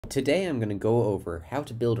Today I'm going to go over how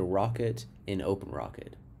to build a rocket in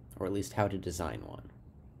OpenRocket, or at least how to design one.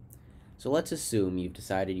 So let's assume you've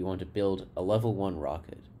decided you want to build a level 1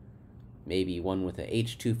 rocket, maybe one with a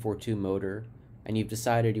H242 motor, and you've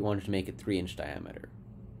decided you wanted to make it 3-inch diameter.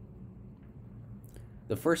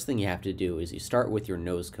 The first thing you have to do is you start with your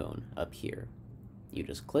nose cone up here. You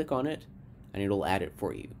just click on it, and it'll add it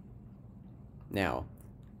for you. Now,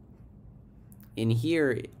 in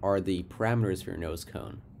here are the parameters for your nose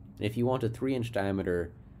cone. And if you want a 3-inch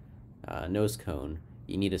diameter nose cone,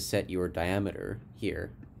 you need to set your diameter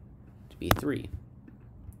here to be 3.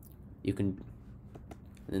 You can,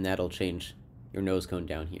 and then that'll change your nose cone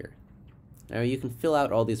down here. Now you can fill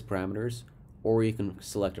out all these parameters, or you can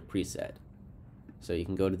select a preset. So you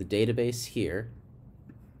can go to the database here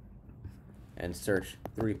and search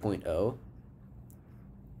 3.0,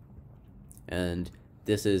 and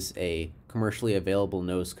this is a commercially available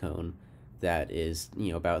nose cone that is,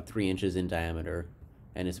 about 3 inches in diameter,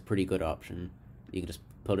 and it's a pretty good option. You can just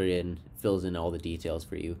put it in, it fills in all the details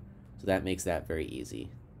for you, so that makes that very easy.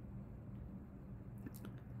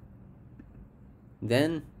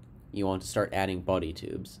 Then you want to start adding body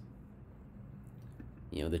tubes,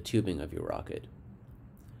 the tubing of your rocket.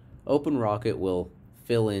 OpenRocket will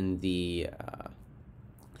fill in the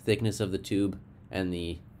thickness of the tube and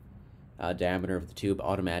the diameter of the tube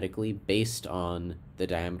automatically based on the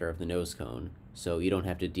diameter of the nose cone, so you don't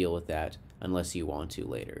have to deal with that unless you want to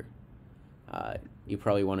later. You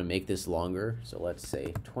probably want to make this longer, so let's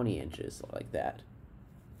say 20 inches like that.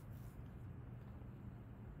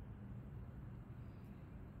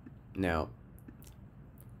 Now,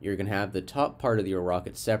 you're going to have the top part of your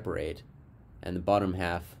rocket separate and the bottom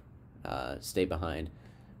half stay behind,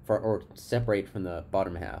 or separate from the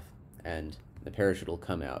bottom half, and the parachute will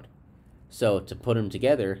come out. So to put them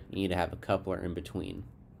together, you need to have a coupler in between.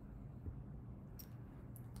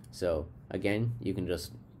 So again, you can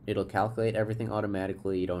it'll calculate everything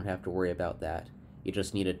automatically. You don't have to worry about that. You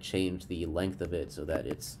just need to change the length of it so that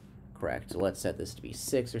it's correct. So let's set this to be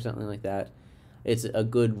 6 or something like that. It's a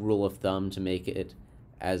good rule of thumb to make it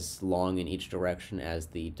as long in each direction as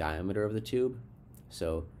the diameter of the tube.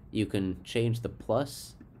 So you can change the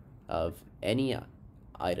plus of any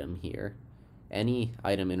item here, any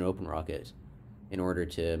item in OpenRocket, in order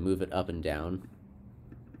to move it up and down.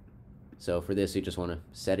 So for this, you just want to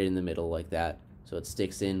set it in the middle like that, so it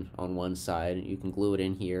sticks in on one side. You can glue it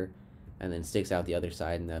in here, and then sticks out the other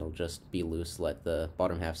side, and that'll just be loose. Let the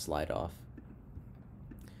bottom half slide off.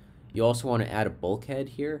 You also want to add a bulkhead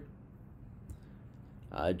here,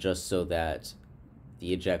 just so that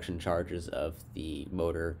the ejection charges of the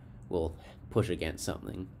motor will push against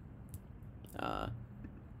something.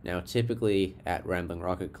 Now, typically at Rambling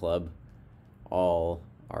Rocket Club, all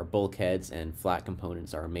our bulkheads and flat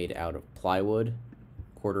components are made out of plywood,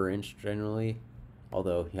 1/4 inch generally,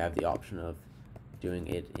 although you have the option of doing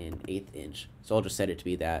it in 1/8 inch. So I'll just set it to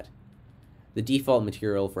be that. The default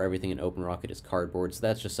material for everything in OpenRocket is cardboard, so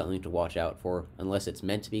that's just something to watch out for. Unless it's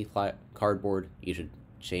meant to be cardboard, you should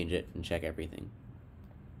change it and check everything.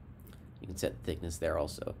 You can set the thickness there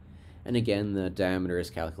also. And again, the diameter is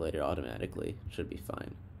calculated automatically. Should be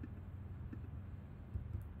fine.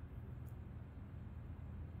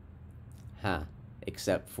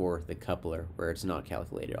 Except for the coupler, where it's not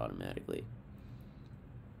calculated automatically.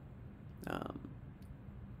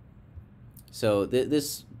 So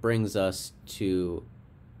this brings us to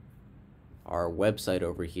our website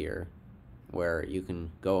over here, where you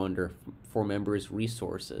can go under For Members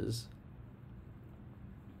Resources,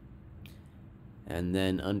 and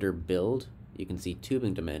then under Build you can see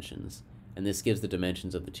tubing dimensions, and this gives the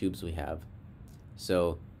dimensions of the tubes we have.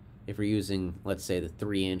 So if we're using, let's say, the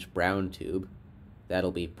 3-inch brown tube,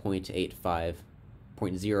 that'll be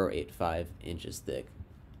 0.085 inches thick.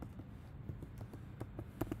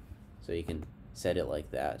 So you can set it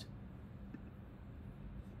like that.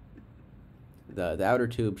 The outer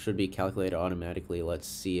tube should be calculated automatically. Let's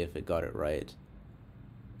see if it got it right.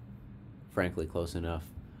 Frankly, close enough.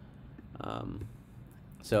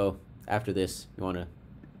 So after this, you want to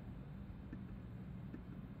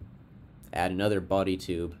add another body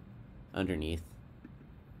tube underneath.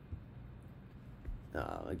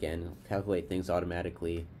 Again, calculate things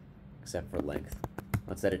automatically except for length.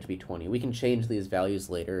 Let's set it to be 20. We can change these values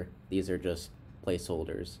later. These are just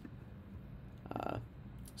placeholders.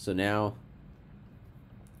 So now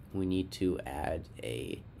we need to add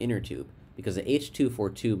a inner tube, because the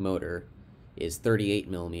H242 motor is 38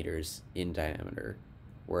 millimeters in diameter,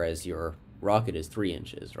 whereas your rocket is 3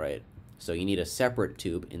 inches, right? So you need a separate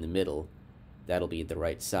tube in the middle. That'll be the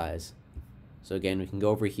right size. So again, we can go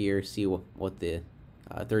over here, see what the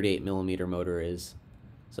 38 millimeter motor is,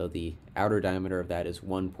 So the outer diameter of that is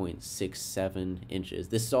 1.67 inches.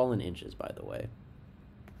 This is all in inches, by the way.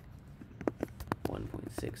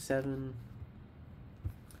 1.67.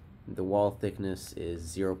 The wall thickness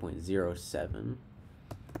is 0.07.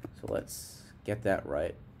 So let's get that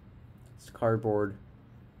right. It's cardboard.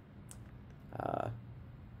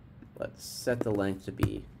 Let's set the length to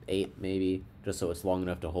be 8 maybe, just so it's long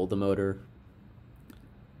enough to hold the motor.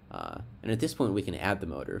 And at this point we can add the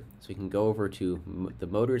motor. So we can go over to the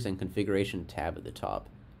Motors and Configuration tab at the top.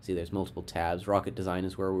 See, there's multiple tabs. Rocket Design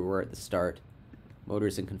is where we were at the start.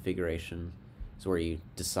 Motors and Configuration is where you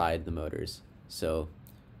decide the motors. So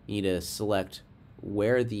you need to select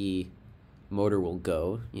where the motor will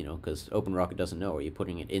go, because OpenRocket doesn't know. Are you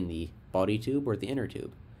putting it in the body tube or the inner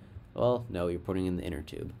tube? Well, no, you're putting it in the inner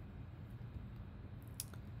tube.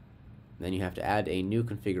 Then you have to add a new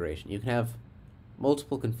configuration. You can have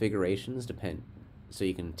multiple configurations, so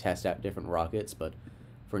you can test out different rockets, but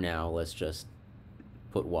for now, let's just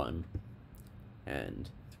put one. And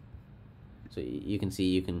so you can see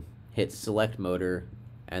you can hit select motor,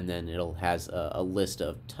 and then it'll has a list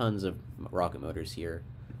of tons of rocket motors here,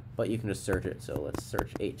 but you can just search it. So let's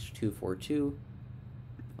search H242.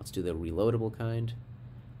 Let's do the reloadable kind.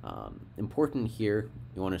 Important here,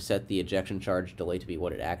 you want to set the ejection charge delay to be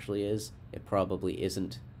what it actually is. It probably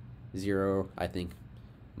isn't 0. I think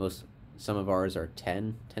some of ours are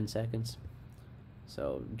 10 seconds.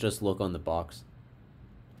 So just look on the box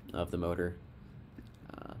of the motor.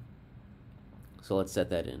 So let's set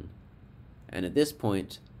that in. And at this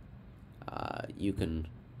point, you can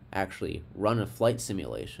actually run a flight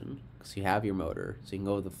simulation, because you have your motor. So you can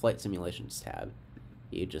go to the Flight Simulations tab.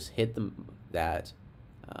 You just hit that,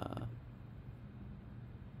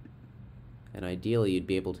 and ideally you'd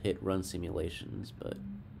be able to hit Run Simulations, but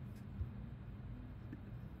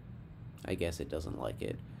I guess it doesn't like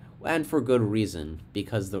it. And for good reason,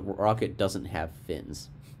 because the rocket doesn't have fins.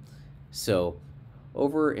 So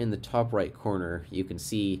over in the top right corner, you can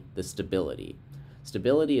see the stability.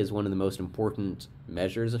 Stability is one of the most important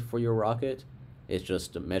measures for your rocket. It's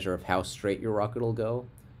just a measure of how straight your rocket will go.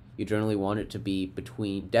 You generally want it to be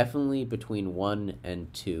definitely between 1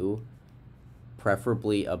 and 2,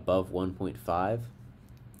 preferably above 1.5.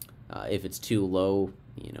 If it's too low,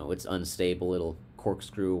 it's unstable, it'll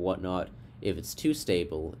corkscrew, whatnot. If it's too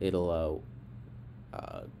stable, it'll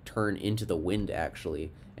turn into the wind,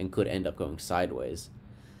 actually, and could end up going sideways.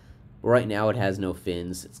 But right now it has no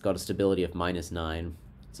fins. It's got a stability of -9.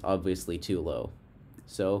 It's obviously too low.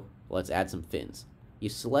 So let's add some fins. You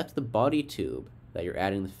select the body tube that you're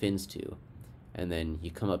adding the fins to, and then you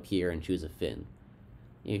come up here and choose a fin.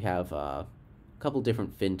 You have a couple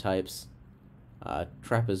different fin types.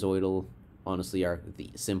 Trapezoidal, honestly, are the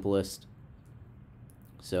simplest.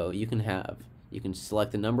 So you can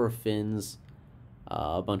select the number of fins,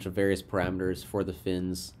 a bunch of various parameters for the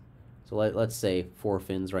fins. So let's say 4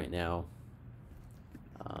 fins right now.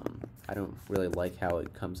 I don't really like how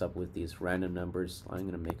it comes up with these random numbers. I'm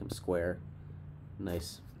going to make them square.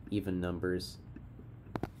 Nice even numbers.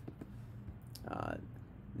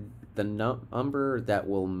 The number that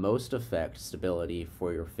will most affect stability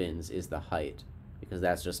for your fins is the height, because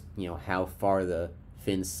that's just how far the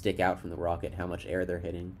fins stick out from the rocket, how much air they're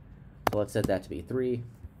hitting. So let's set that to be 3,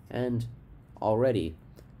 and already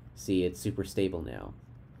see it's super stable now.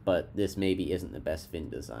 But this maybe isn't the best fin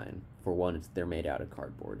design. For one, they're made out of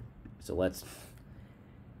cardboard. So let's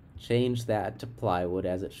change that to plywood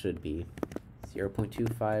as it should be.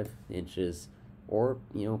 0.25 inches, or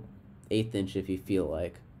 1/8 inch if you feel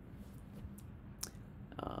like.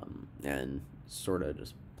 And sort of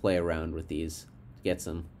just play around with these to get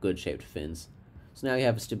some good shaped fins. So now you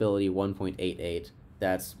have a stability 1.88.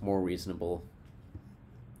 That's more reasonable.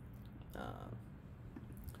 So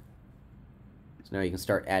now you can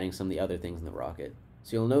start adding some of the other things in the rocket.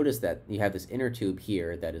 So you'll notice that you have this inner tube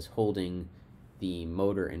here that is holding the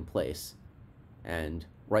motor in place. And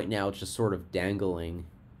right now it's just sort of dangling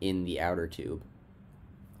in the outer tube.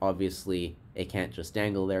 Obviously, it can't just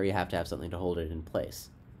dangle there. You have to have something to hold it in place.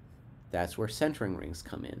 That's where centering rings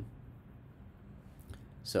come in.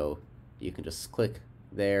 So you can just click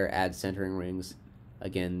there, add centering rings.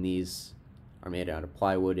 Again, these are made out of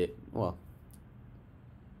plywood. Well,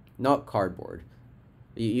 not cardboard.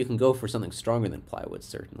 You can go for something stronger than plywood,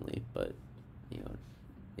 certainly, but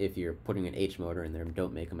if you're putting an H motor in there,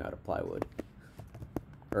 don't make them out of plywood.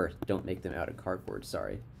 Or don't make them out of cardboard,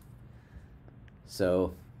 sorry.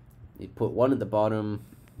 So you put one at the bottom,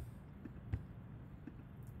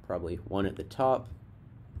 probably one at the top.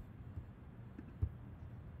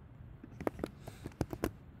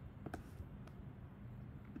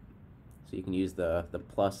 So you can use the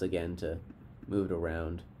plus again to move it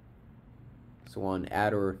around. So on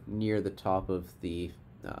at or near the top of the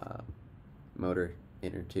motor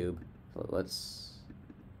inner tube. So let's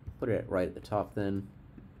put it right at the top then.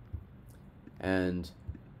 And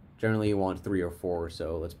generally you want 3 or 4,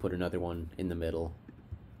 so let's put another one in the middle.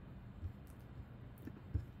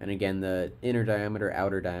 And again, the inner diameter,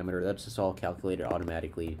 outer diameter, that's just all calculated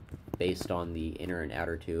automatically based on the inner and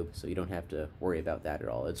outer tube, so you don't have to worry about that at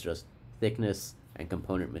all. It's just thickness and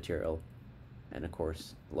component material, and of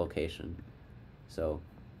course, location. So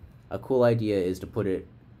a cool idea is to put it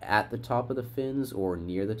at the top of the fins or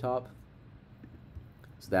near the top.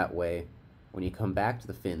 So that way, when you come back to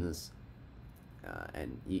the fins,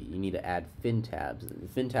 and you need to add fin tabs. And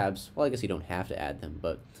fin tabs, well, I guess you don't have to add them,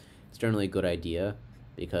 but it's generally a good idea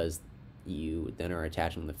because you then are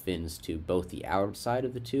attaching the fins to both the outside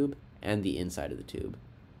of the tube and the inside of the tube.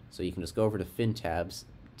 So you can just go over to fin tabs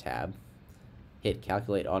tab, hit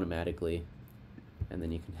calculate automatically, and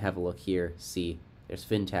then you can have a look here, see there's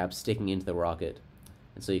fin tabs sticking into the rocket,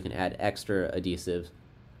 and so you can add extra adhesive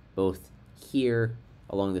both here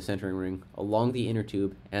along the centering ring, along the inner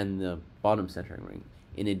tube, and the bottom centering ring,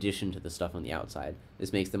 in addition to the stuff on the outside.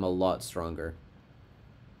 This makes them a lot stronger.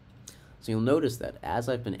 So you'll notice that as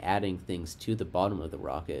I've been adding things to the bottom of the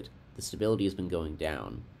rocket, the stability has been going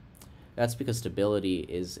down. That's because stability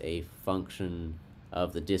is a function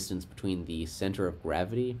of the distance between the center of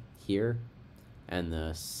gravity here and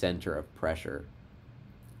the center of pressure.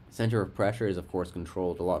 Center of pressure is of course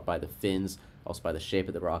controlled a lot by the fins, also by the shape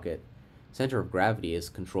of the rocket. Center of gravity is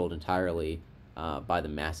controlled entirely by the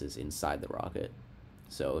masses inside the rocket.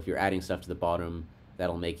 So if you're adding stuff to the bottom,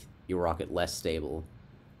 that'll make your rocket less stable.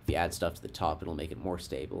 If you add stuff to the top, it'll make it more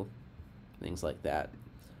stable. Things like that.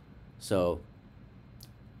 So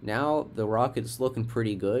now the rocket's looking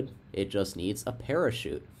pretty good. It just needs a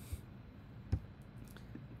parachute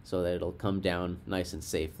so that it'll come down nice and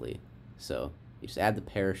safely. So you just add the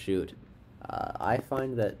parachute. I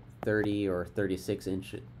find that 30 or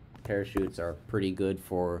 36-inch parachutes are pretty good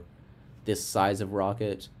for this size of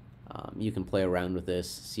rocket. You can play around with this,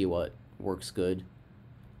 see what works good.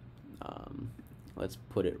 Let's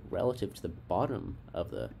put it relative to the bottom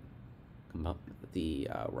of the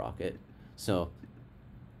rocket. So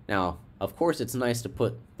now, of course, it's nice to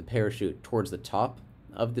put the parachute towards the top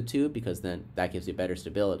of the tube because then that gives you better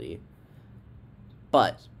stability.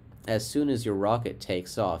 But as soon as your rocket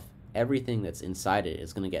takes off, everything that's inside it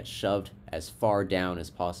is going to get shoved as far down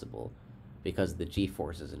as possible because of the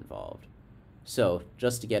g-forces involved. So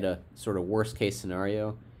just to get a sort of worst case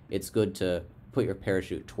scenario, it's good to put your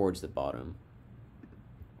parachute towards the bottom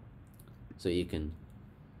so you can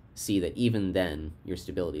see that even then your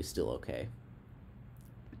stability is still okay.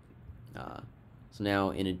 So now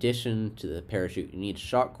in addition to the parachute, you need a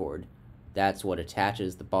shock cord. That's what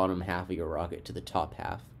attaches the bottom half of your rocket to the top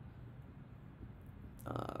half.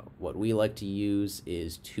 What we like to use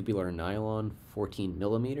is tubular nylon, 14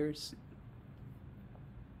 millimeters.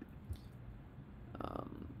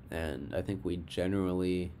 And I think we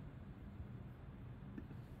generally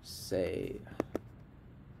say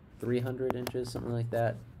 300 inches, something like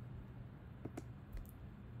that.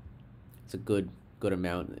 It's a good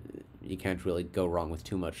amount. You can't really go wrong with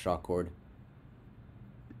too much shock cord.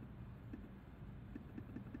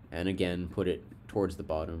 And again, put it towards the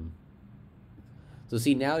bottom. So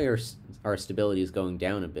see, now our stability is going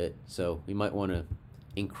down a bit, so we might want to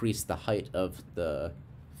increase the height of the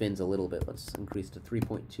fins a little bit. Let's increase to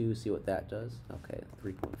 3.2, see what that does. Okay,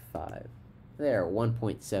 3.5. There,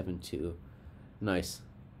 1.72. Nice.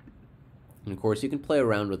 And of course, you can play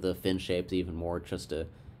around with the fin shapes even more just to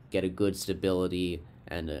get a good stability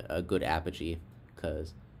and a good apogee,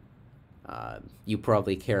 because you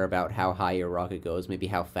probably care about how high your rocket goes, maybe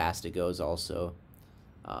how fast it goes also.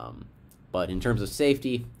 But in terms of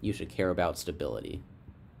safety, you should care about stability.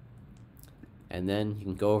 And then you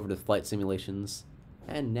can go over to flight simulations,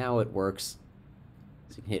 and now it works.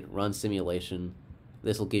 So you can hit run simulation.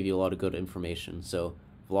 This will give you a lot of good information. So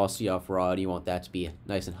velocity off rod, you want that to be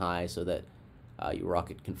nice and high so that your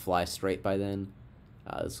rocket can fly straight by then.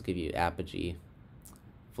 This will give you apogee.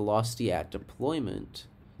 Velocity at deployment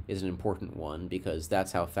is an important one because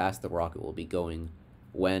that's how fast the rocket will be going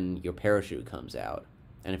when your parachute comes out.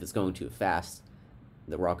 And if it's going too fast,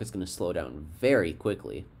 the rocket's going to slow down very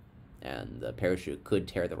quickly, and the parachute could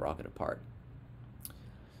tear the rocket apart.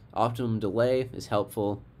 Optimum delay is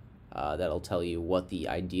helpful. That'll tell you what the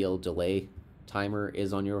ideal delay timer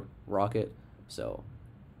is on your rocket. So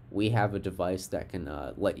we have a device that can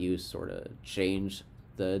let you sort of change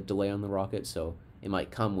the delay on the rocket. So it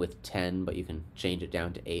might come with 10, but you can change it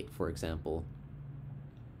down to 8, for example.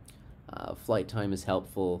 Flight time is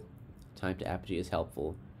helpful. time to apogee is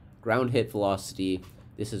helpful. Ground hit velocity,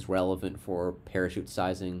 this is relevant for parachute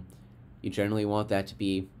sizing. You generally want that to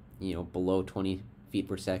be, below 20 feet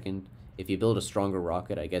per second. If you build a stronger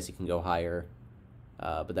rocket, I guess you can go higher,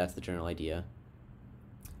 but that's the general idea.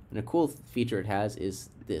 And a cool feature it has is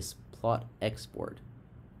this plot export.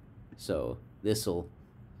 So this will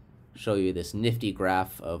show you this nifty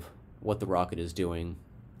graph of what the rocket is doing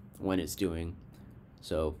when it's doing.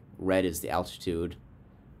 So red is the altitude,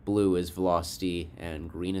 blue is velocity, and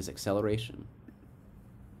green is acceleration.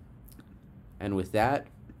 And with that,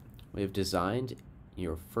 we have designed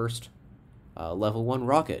your first level 1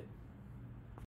 rocket.